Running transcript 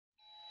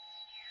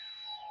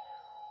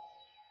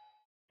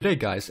G'day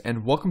guys,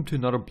 and welcome to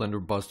another Blender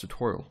Buzz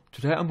tutorial.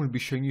 Today I'm going to be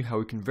showing you how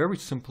we can very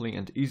simply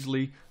and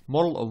easily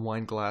model a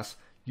wine glass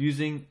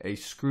using a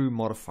screw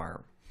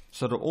modifier.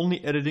 So the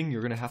only editing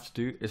you're going to have to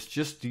do is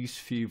just these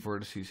few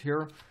vertices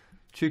here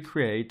to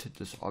create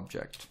this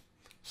object.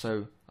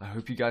 So I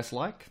hope you guys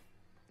like,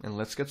 and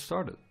let's get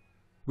started.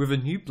 With a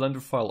new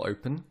Blender file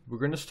open, we're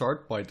going to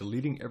start by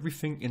deleting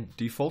everything in the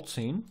default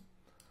scene.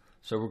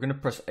 So we're going to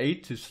press A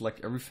to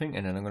select everything,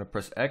 and then I'm going to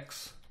press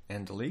X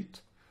and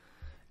delete.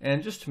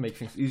 And just to make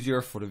things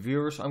easier for the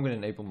viewers, I'm going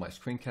to enable my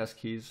screencast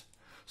keys.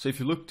 So if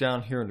you look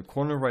down here in the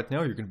corner right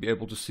now, you're going to be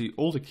able to see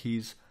all the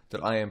keys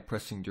that I am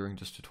pressing during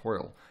this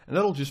tutorial. And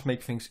that'll just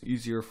make things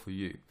easier for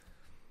you.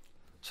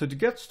 So to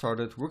get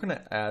started, we're going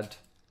to add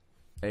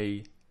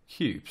a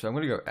cube. So I'm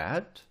going to go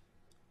Add,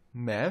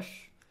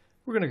 Mesh.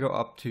 We're going to go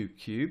up to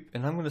Cube,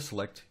 and I'm going to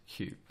select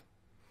Cube.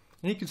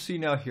 And you can see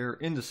now here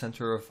in the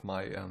center of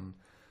my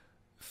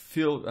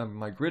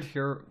my grid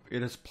here,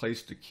 it has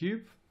placed the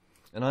cube.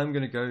 And I'm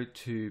going to go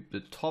to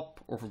the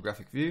top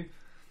orthographic view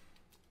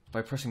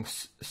by pressing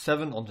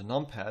 7 on the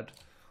numpad,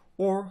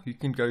 or you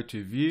can go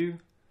to View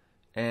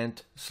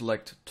and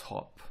select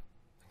Top.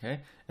 Okay,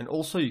 and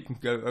also you can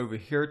go over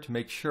here to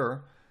make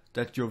sure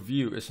that your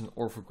view is an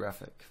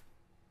orthographic.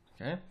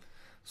 Okay,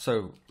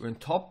 so in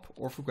Top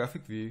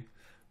orthographic view,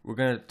 we're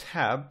going to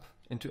tab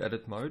into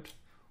Edit mode,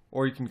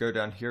 or you can go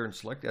down here and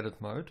select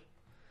Edit mode,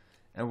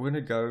 and we're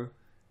going to go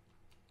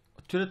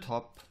to the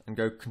top and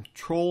go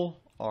Control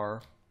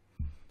R.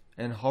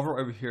 And hover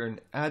over here and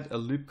add a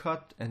loop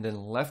cut, and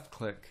then left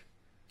click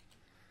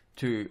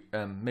to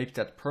make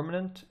that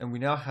permanent. And we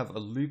now have a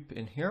loop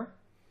in here.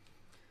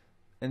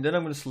 And then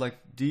I'm going to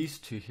select these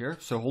two here.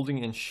 So holding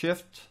in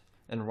Shift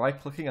and right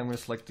clicking, I'm going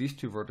to select these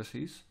two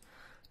vertices.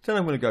 Then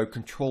I'm going to go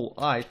Control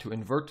I to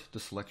invert the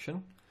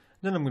selection.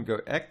 Then I'm going to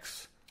go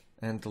X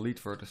and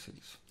delete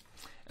vertices.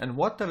 And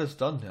what that has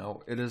done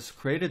now, it has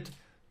created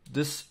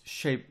this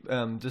shape,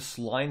 this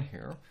line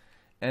here.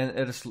 And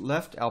it has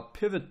left our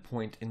pivot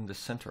point in the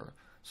center.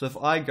 So if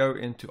I go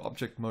into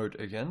object mode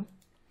again,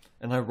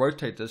 and I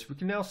rotate this, we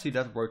can now see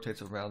that it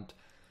rotates around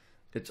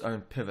its own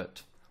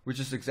pivot, which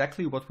is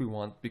exactly what we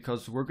want,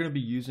 because we're going to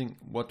be using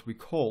what we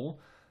call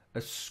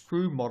a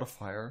screw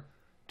modifier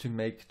to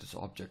make this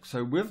object.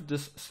 So with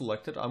this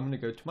selected, I'm going to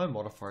go to my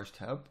modifiers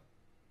tab.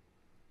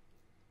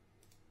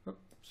 So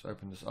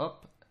open this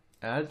up,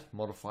 add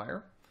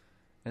modifier.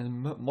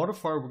 And the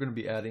modifier we're going to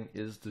be adding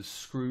is the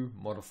screw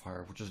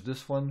modifier, which is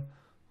this one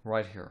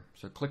right here.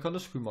 So click on the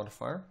screw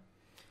modifier,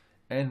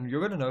 and you're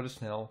going to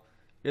notice now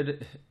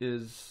it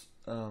is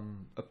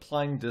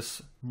applying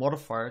this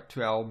modifier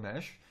to our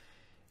mesh,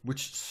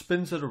 which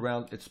spins it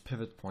around its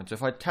pivot point. So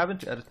if I tab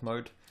into edit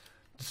mode,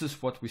 this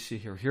is what we see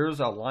here.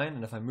 Here's our line,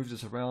 and if I move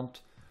this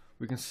around,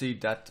 we can see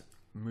that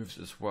moves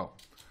as well,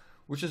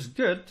 which is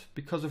good,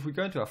 because if we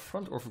go into our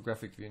front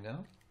orthographic view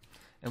now,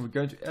 and we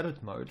go into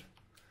edit mode,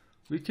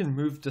 we can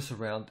move this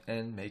around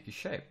and make a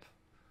shape.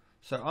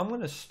 So I'm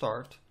going to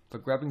start by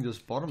grabbing this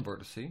bottom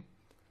vertice,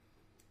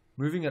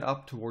 moving it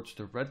up towards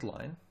the red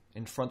line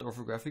in front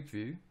orthographic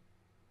view.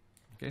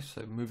 Okay,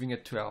 so moving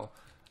it to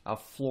our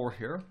floor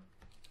here.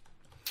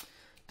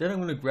 Then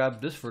I'm going to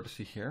grab this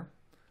vertice here.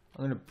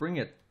 I'm going to bring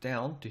it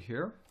down to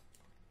here.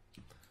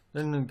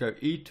 Then I'm going to go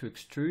E to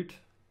extrude,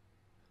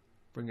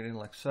 bring it in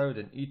like so,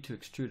 then E to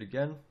extrude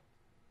again,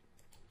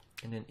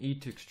 and then E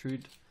to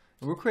extrude.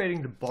 And we're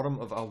creating the bottom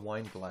of our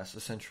wine glass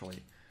essentially.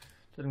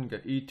 Then I'm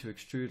going to go E to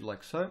extrude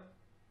like so.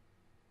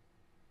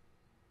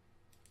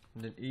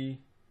 And then E,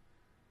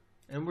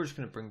 and we're just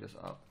going to bring this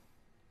up.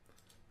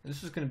 And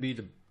this is going to be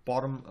the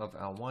bottom of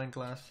our wine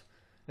glass,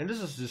 and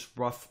this is just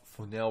rough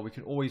for now. We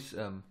can always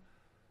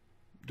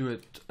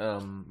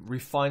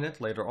refine it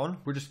later on.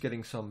 We're just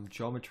getting some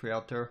geometry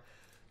out there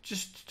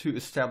just to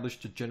establish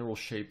the general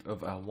shape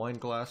of our wine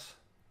glass.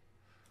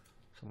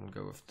 So I'm going to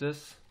go with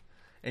this,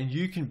 and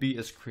you can be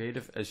as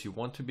creative as you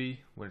want to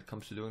be when it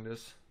comes to doing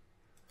this.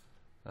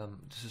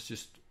 This is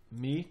just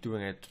me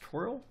doing a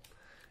tutorial.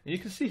 And you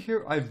can see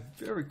here I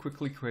very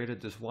quickly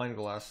created this wine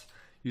glass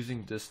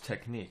using this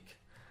technique.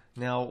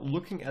 Now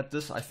looking at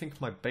this, I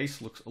think my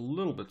base looks a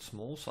little bit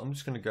small, so I'm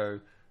just going to go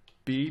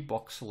B,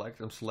 box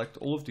select, and select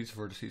all of these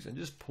vertices and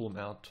just pull them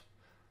out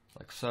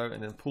like so,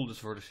 and then pull this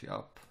vertice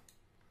up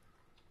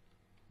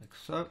like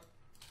so.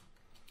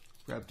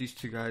 Grab these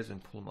two guys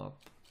and pull them up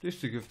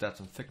just to give that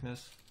some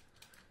thickness,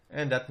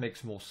 and that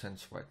makes more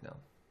sense right now.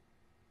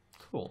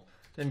 Cool.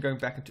 Then going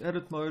back into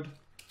edit mode,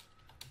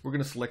 we're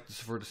going to select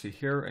this vertice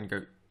here and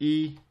go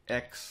E,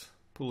 X,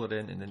 pull it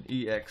in, and then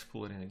EX,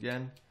 pull it in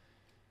again,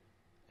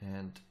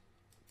 and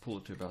pull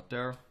it to about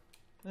there,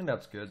 and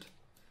that's good.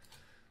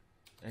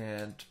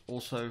 And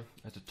also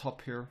at the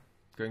top here,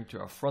 going to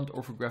our front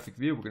orthographic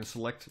view, we're going to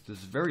select this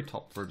very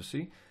top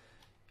vertice,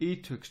 E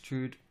to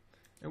extrude,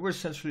 and we're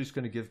essentially just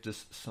going to give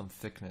this some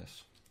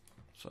thickness.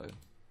 So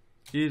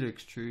E to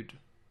extrude,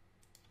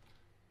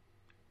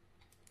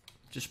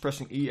 just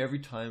pressing E every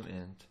time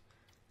and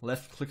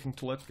left clicking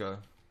to let go.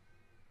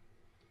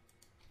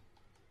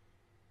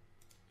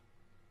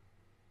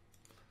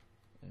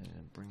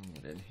 And bringing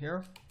it in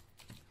here.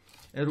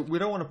 And we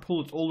don't want to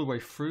pull it all the way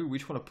through, we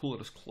just want to pull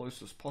it as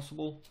close as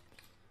possible.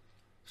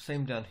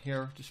 Same down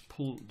here, just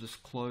pull this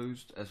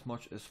closed as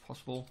much as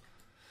possible.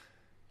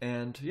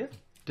 And yeah,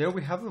 there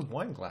we have a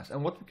wine glass.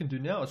 And what we can do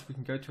now is we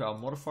can go to our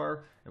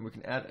modifier and we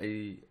can add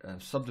a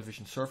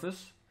subdivision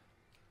surface.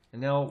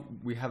 And now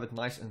we have it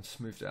nice and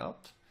smoothed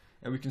out.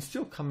 And we can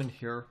still come in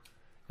here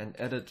and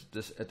edit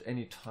this at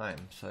any time.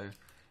 So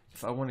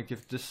if I want to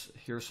give this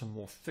here some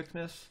more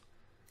thickness,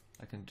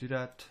 I can do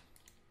that.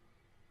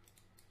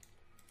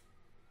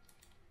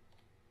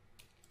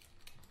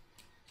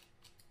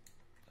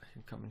 I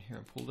can come in here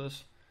and pull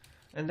this.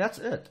 And that's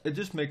it. It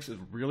just makes it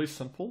really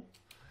simple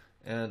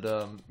and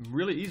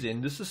really easy.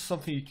 And this is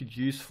something you could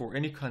use for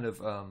any kind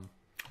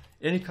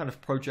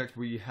of project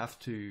where you have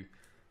to,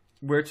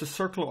 where it's a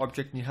circular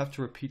object and you have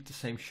to repeat the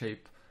same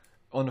shape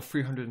on a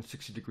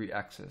 360-degree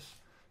axis.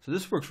 So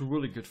this works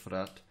really good for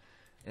that.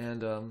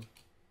 And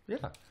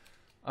yeah,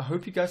 I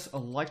hope you guys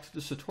liked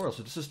this tutorial.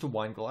 So this is the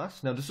wine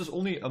glass. Now this is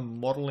only a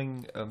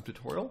modeling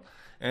tutorial,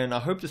 and I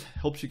hope this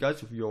helps you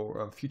guys with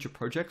your future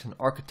projects and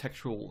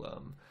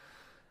architectural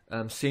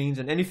scenes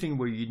and anything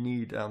where you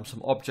need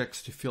some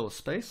objects to fill a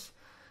space.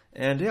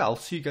 And yeah, I'll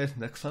see you guys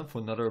next time for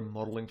another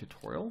modeling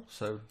tutorial.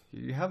 So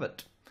here you have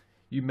it.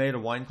 You made a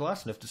wine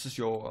glass, and if this is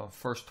your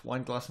first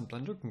wine glass in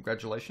Blender,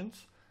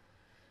 congratulations.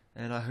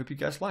 And I hope you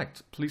guys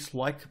liked. Please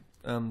like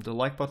the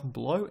like button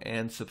below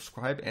and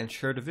subscribe and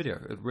share the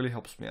video. It really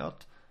helps me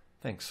out.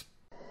 Thanks.